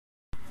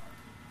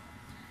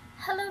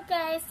Hello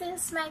guys, this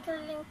is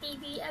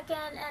MYkililingTV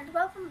again and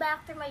welcome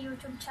back to my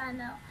YouTube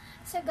channel.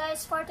 So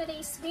guys, for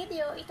today's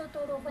video,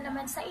 ituturo ko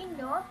naman sa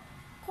inyo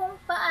kung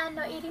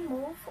paano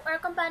i-remove or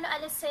kung paano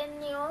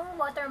alisin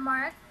yung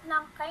watermark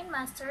ng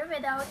Kinemaster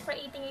without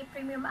creating a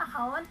premium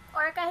account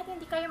or kahit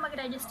hindi kayo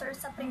mag-register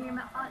sa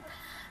premium account.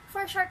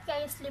 For short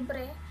guys,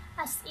 libre.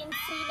 As in,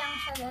 free lang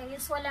siya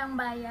guys, walang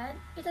bayad.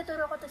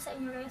 Ituturo ko to sa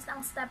inyo guys ng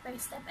step by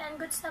step and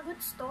goods na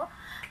goods to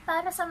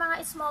para sa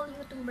mga small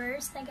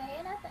YouTubers na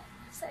gaya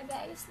natin. So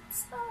guys,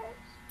 let's start!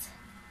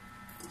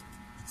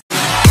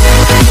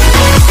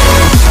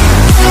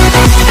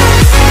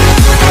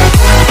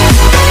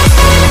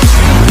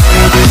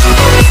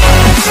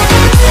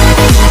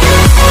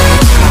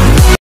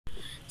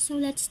 So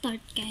let's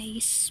start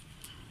guys.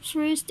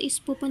 First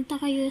is pupunta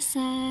kayo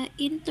sa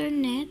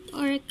internet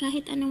or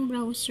kahit anong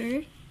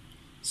browser.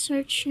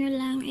 Search nyo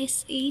lang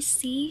is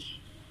AC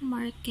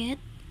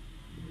Market.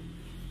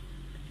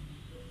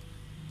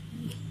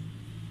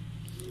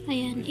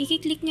 Ayan,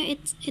 i-click nyo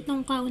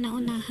itong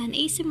kauna-unahan.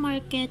 AC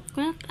Market,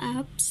 Crack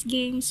Apps,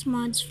 Games,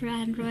 Mods for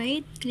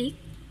Android. Click.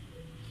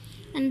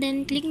 And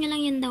then, click nyo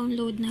lang yung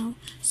download now.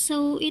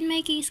 So, in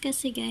my case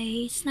kasi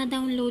guys,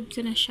 na-download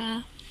ko na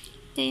siya.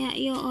 Kaya,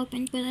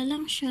 i-open ko na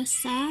lang siya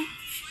sa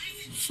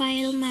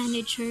File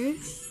Manager,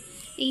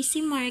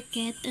 AC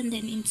Market, and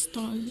then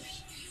install.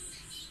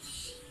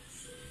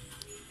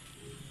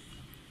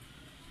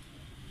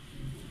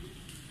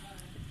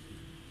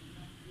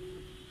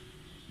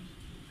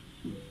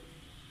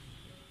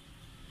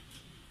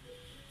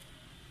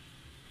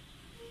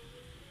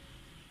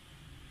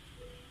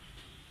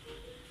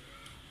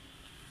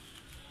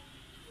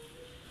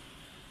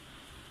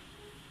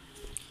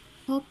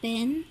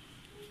 Open.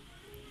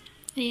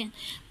 Ayan.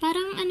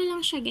 Parang ano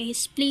lang siya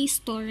guys, Play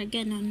Store,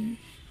 ganun.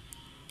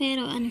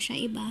 Pero ano siya,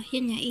 iba.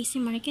 Yan nga, AC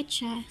Market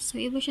siya. So,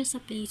 iba siya sa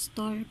Play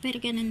Store.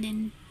 Pero ganun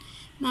din.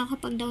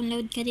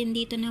 Makakapag-download ka din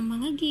dito ng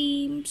mga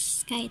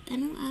games, kahit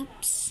anong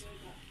apps.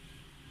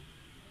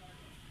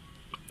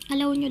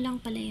 Allow nyo lang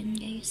pala yan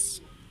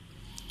guys.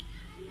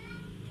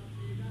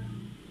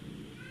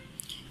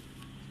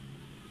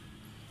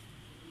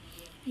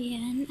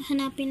 Ayan.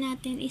 Hanapin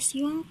natin is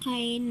yung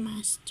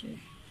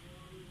Kinemaster.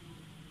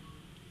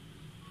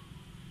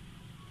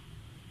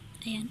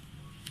 Ayan.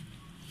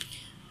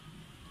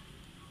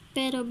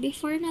 Pero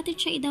before natin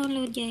siya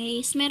i-download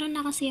guys, meron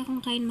na kasi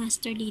akong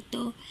Kinemaster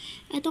dito.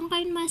 Itong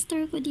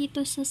Kinemaster ko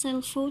dito sa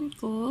cellphone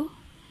ko,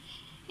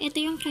 ito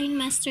yung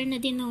Kinemaster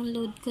na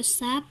din-download ko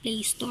sa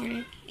Play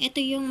Store. Ito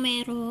yung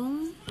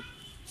merong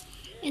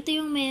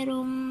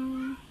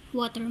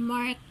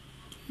watermark,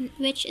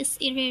 which is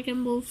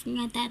i-remove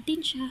nga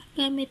natin siya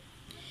gamit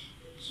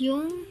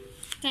yung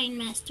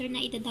Kinemaster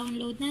na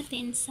i-download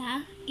natin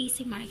sa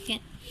AC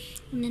Market.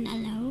 And then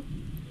allow.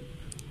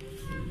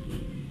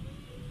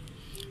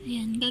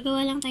 Ayan,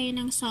 gagawa lang tayo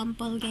ng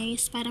sample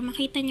guys para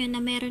makita nyo na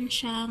meron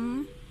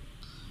siyang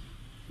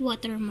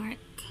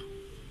watermark.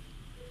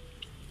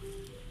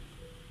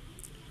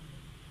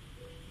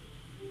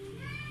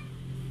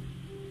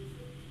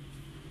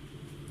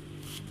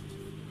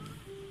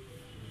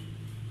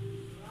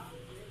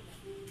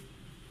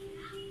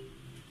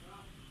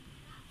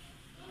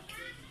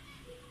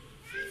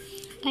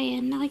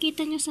 Ayan,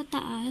 nakikita nyo sa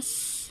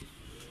taas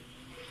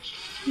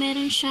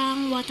meron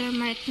siyang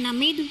watermark na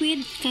made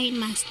with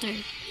Kinemaster.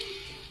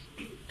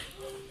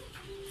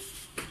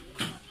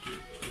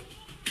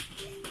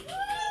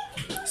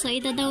 So,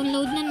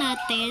 ida-download na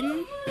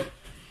natin.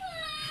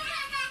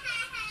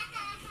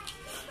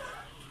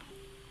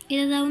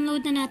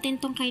 Ida-download na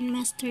natin tong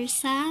Kinemaster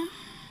sa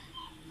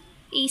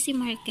AC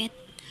Market.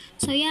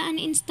 So,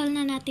 i-uninstall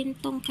na natin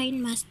tong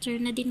Kinemaster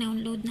na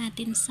din-download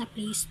natin sa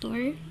Play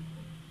Store.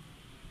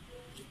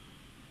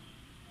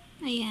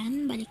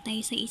 Ayan, balik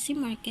tayo sa AC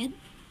Market.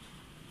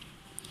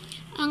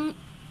 Ang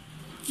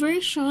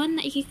version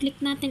na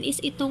i-click natin is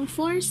itong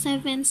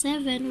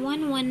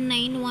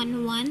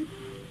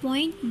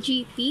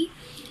 477.11911.gp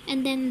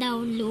and then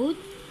download.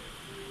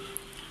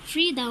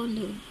 Free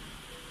download.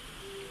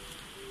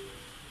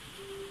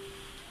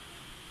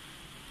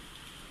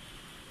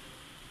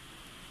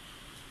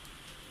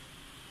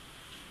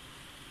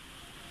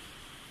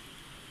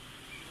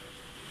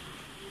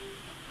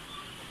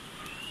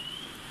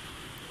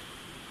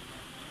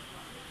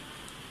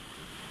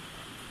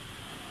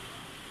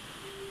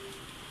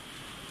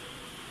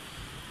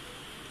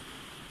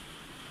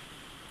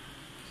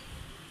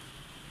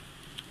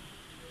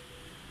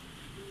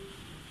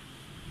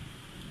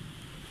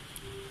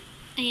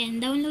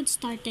 Ayan, download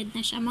started na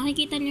siya.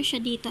 Makikita nyo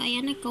siya dito.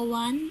 Ayan,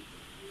 nagka-1.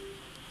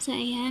 So,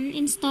 ayan,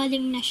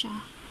 installing na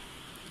siya.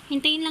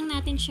 Hintayin lang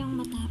natin siyang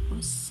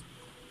matapos.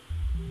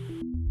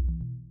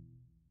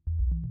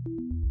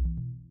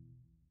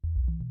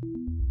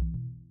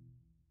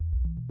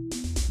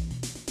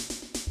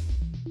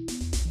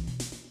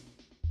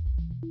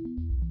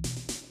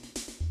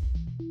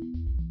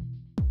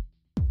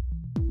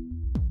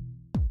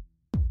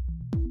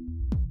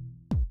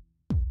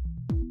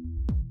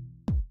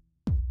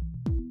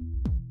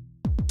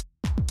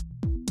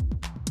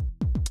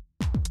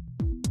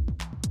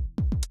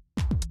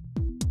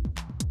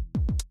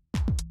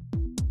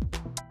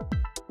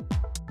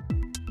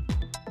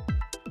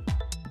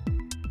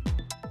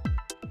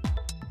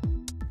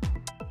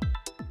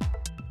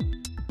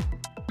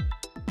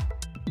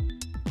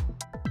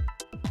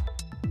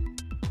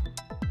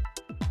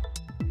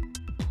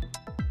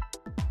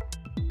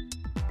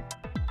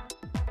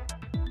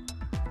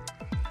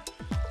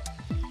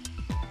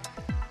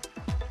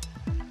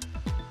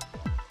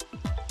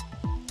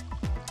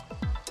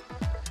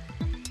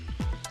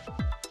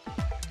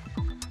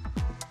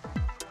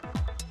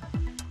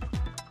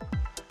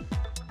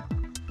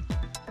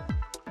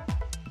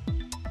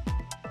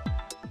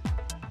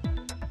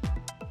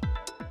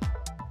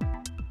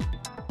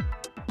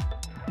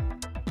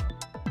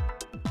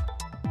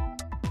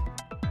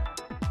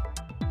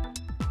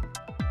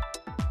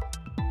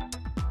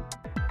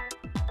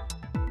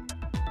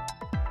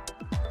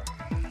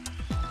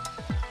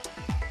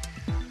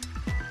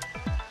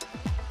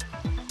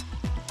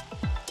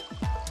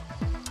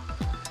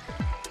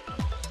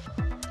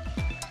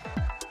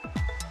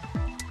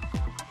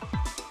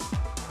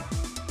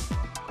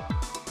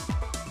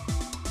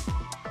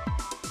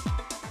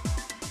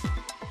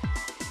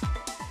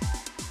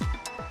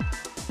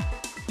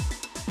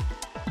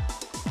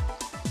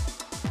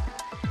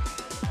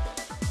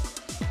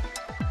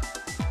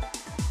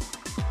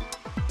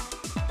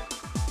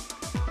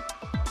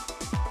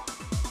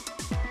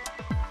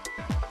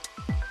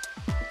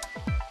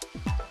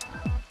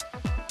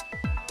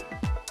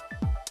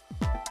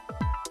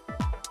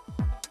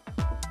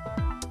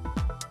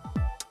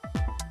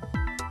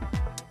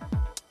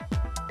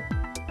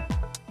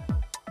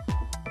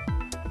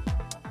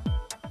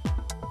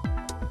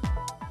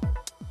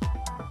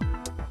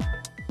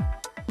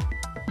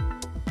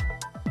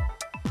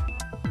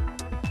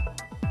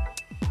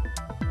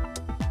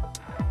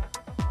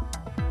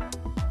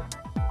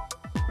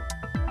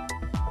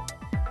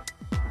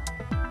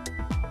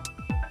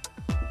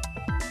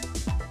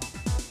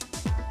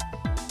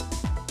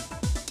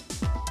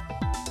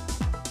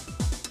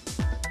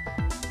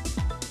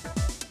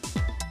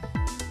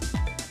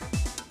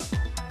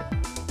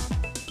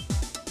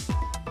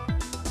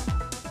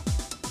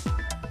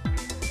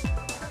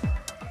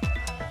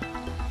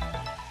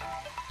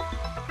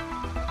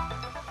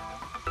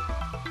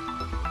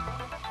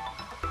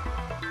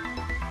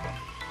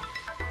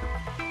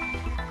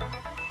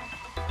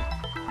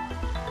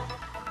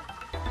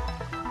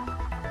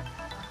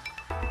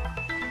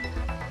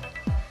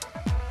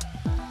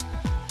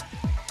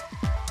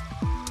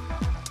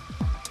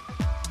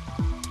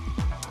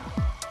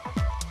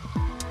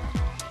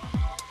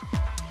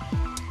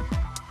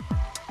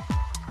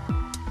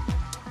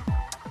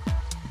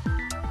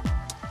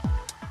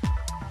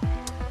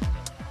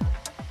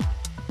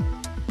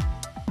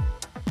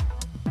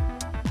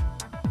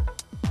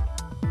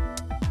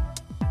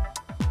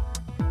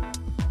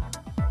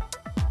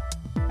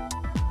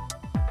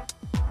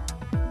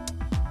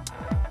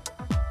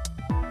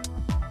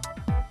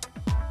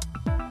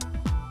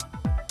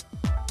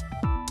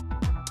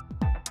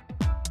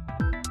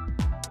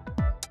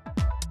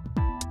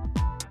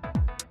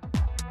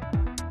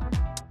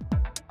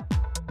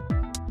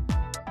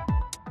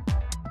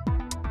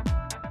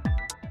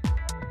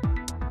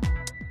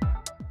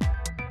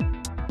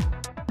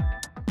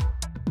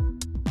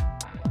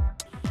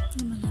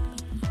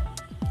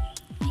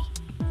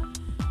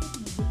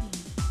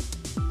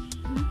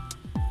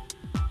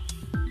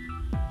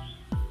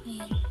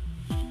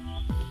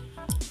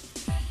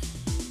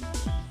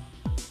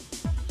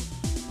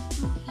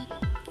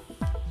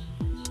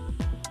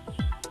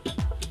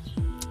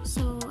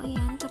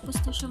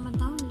 siya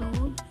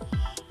ma-download,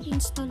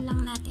 install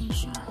lang natin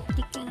siya.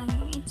 Click ka lang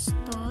yung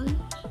install.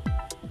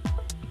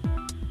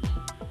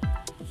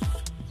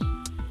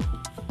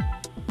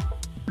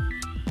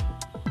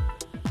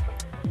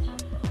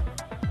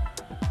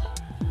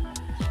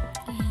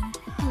 And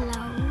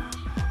allow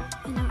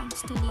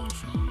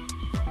installation.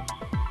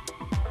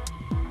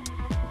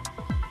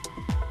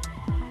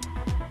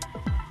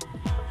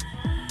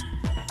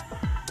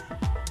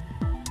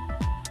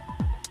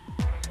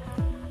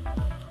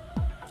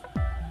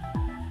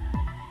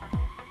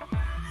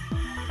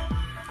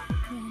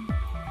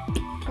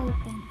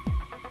 Open.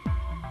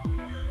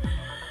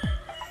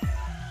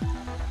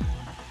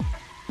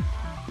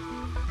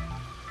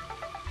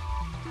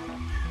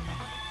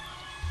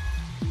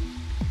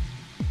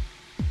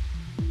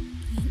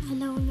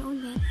 Allow nyo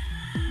ulit.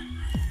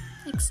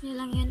 X nyo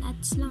lang yan,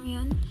 adds lang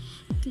yun.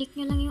 Click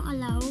nyo lang yung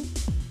allow.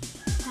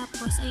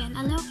 Tapos, ayan,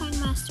 allow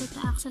Kinemaster to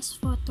access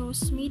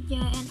photos, media,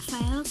 and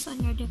files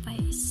on your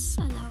device.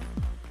 Allow.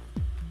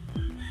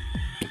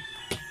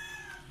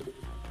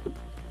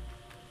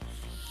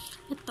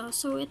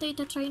 So, ito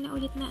try na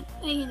ulit na,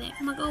 ay hindi,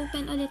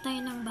 mag-open ulit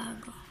tayo ng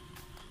bago.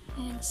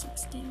 And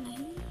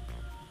 69.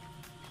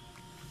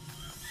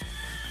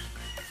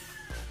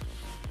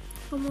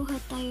 Kumuha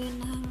tayo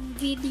ng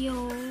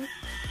video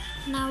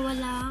na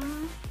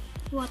walang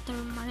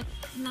watermark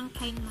ng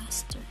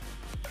Kinemaster.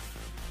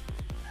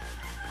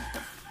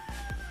 Ito.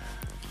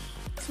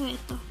 So,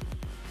 ito.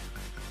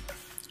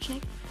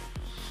 Check.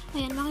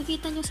 Ayan,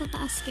 makikita nyo sa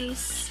taas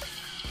guys,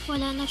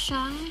 wala na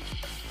siyang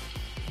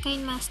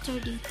Kinemaster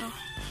dito.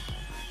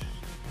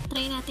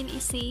 Try natin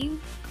i-save.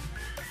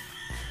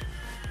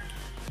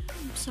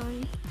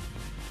 Sorry.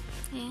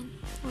 Ayan,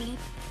 ulit.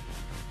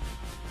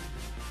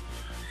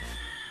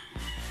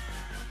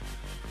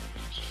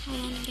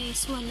 Ayan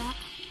guys, wala.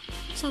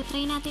 So,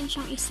 try natin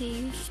siyang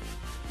i-save.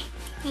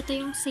 Ito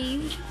yung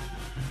save.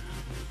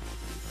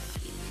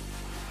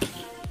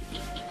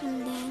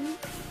 And then,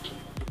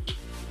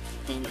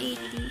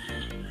 1080.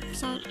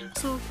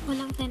 So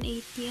walang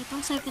 1080.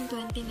 Itong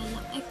 720 na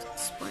lang.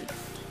 Export.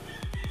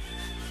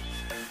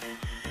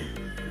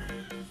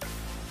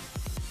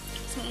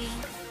 So,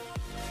 ayan.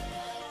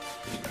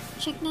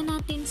 Check na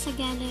natin sa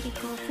gallery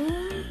ko kung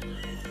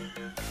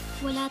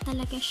wala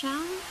talaga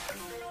siyang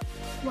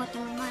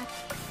watermark.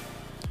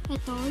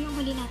 Ito, yung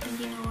huli natin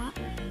ginawa.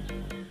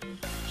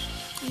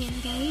 Ayan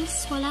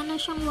guys. Wala na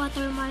siyang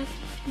watermark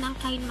ng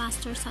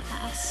Kinemaster sa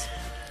taas.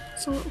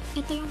 So,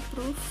 ito yung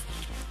proof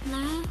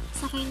na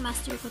sa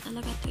Kinemaster ko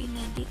talaga ito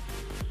in-edit.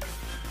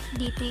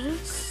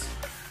 Details.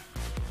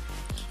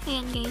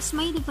 Ayan guys,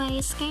 my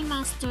device,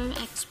 Kinemaster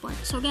export.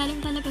 So,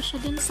 galing talaga siya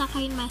dun sa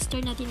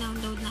Kinemaster na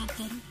dinownload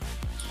natin.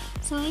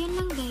 So, ayan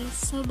lang guys.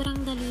 Sobrang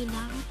dali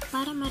lang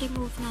para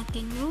ma-remove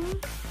natin yung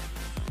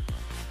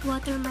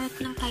watermark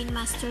ng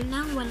Kinemaster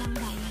nang walang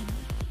bayad.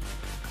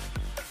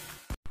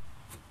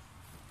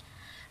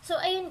 So,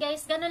 ayun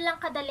guys, ganun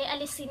lang kadali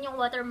alisin yung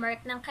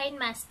watermark ng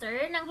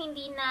Kinemaster nang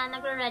hindi na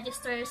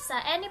nagre-register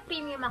sa any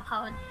premium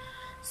account.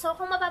 So,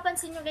 kung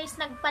mapapansin nyo guys,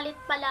 nagpalit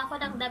pala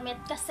ako ng damit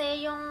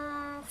kasi yung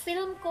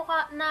film ko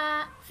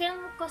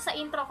sa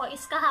intro ko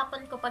is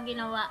kahapon ko pa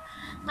ginawa.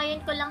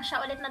 Ngayon ko lang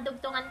siya ulit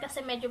nadugtungan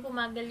kasi medyo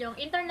bumagal yung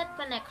internet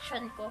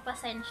connection ko.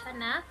 Pasensya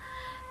na.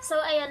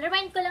 So, ayan,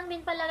 remind ko lang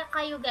din pala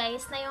kayo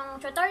guys na yung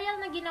tutorial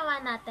na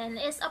ginawa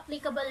natin is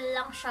applicable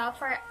lang siya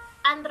for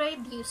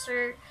Android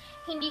user.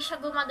 Hindi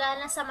siya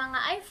gumagana sa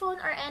mga iPhone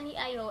or any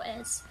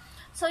iOS.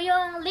 So,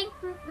 yung link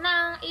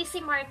ng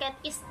AC Market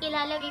is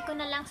ilalagay ko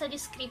na lang sa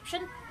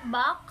description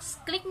box.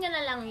 Click nyo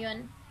na lang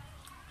yun.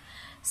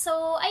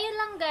 So, ayun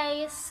lang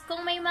guys.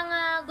 Kung may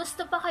mga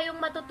gusto pa kayong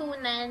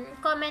matutunan,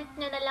 comment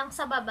nyo na lang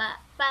sa baba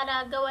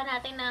para gawa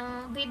natin ng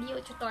video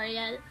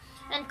tutorial.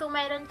 And kung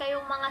mayroon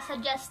kayong mga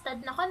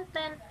suggested na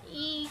content,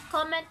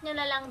 i-comment nyo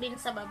na lang din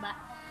sa baba.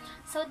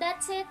 So,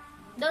 that's it.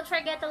 Don't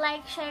forget to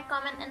like, share,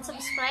 comment, and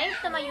subscribe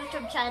to my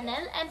YouTube channel.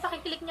 And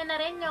pakiclick nyo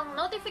na rin yung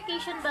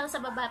notification bell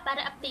sa baba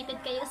para updated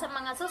kayo sa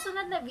mga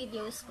susunod na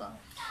videos ko.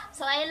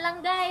 So, ayun lang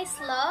guys.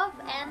 Love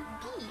and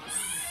peace!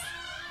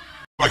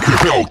 Like a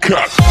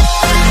Hellcat.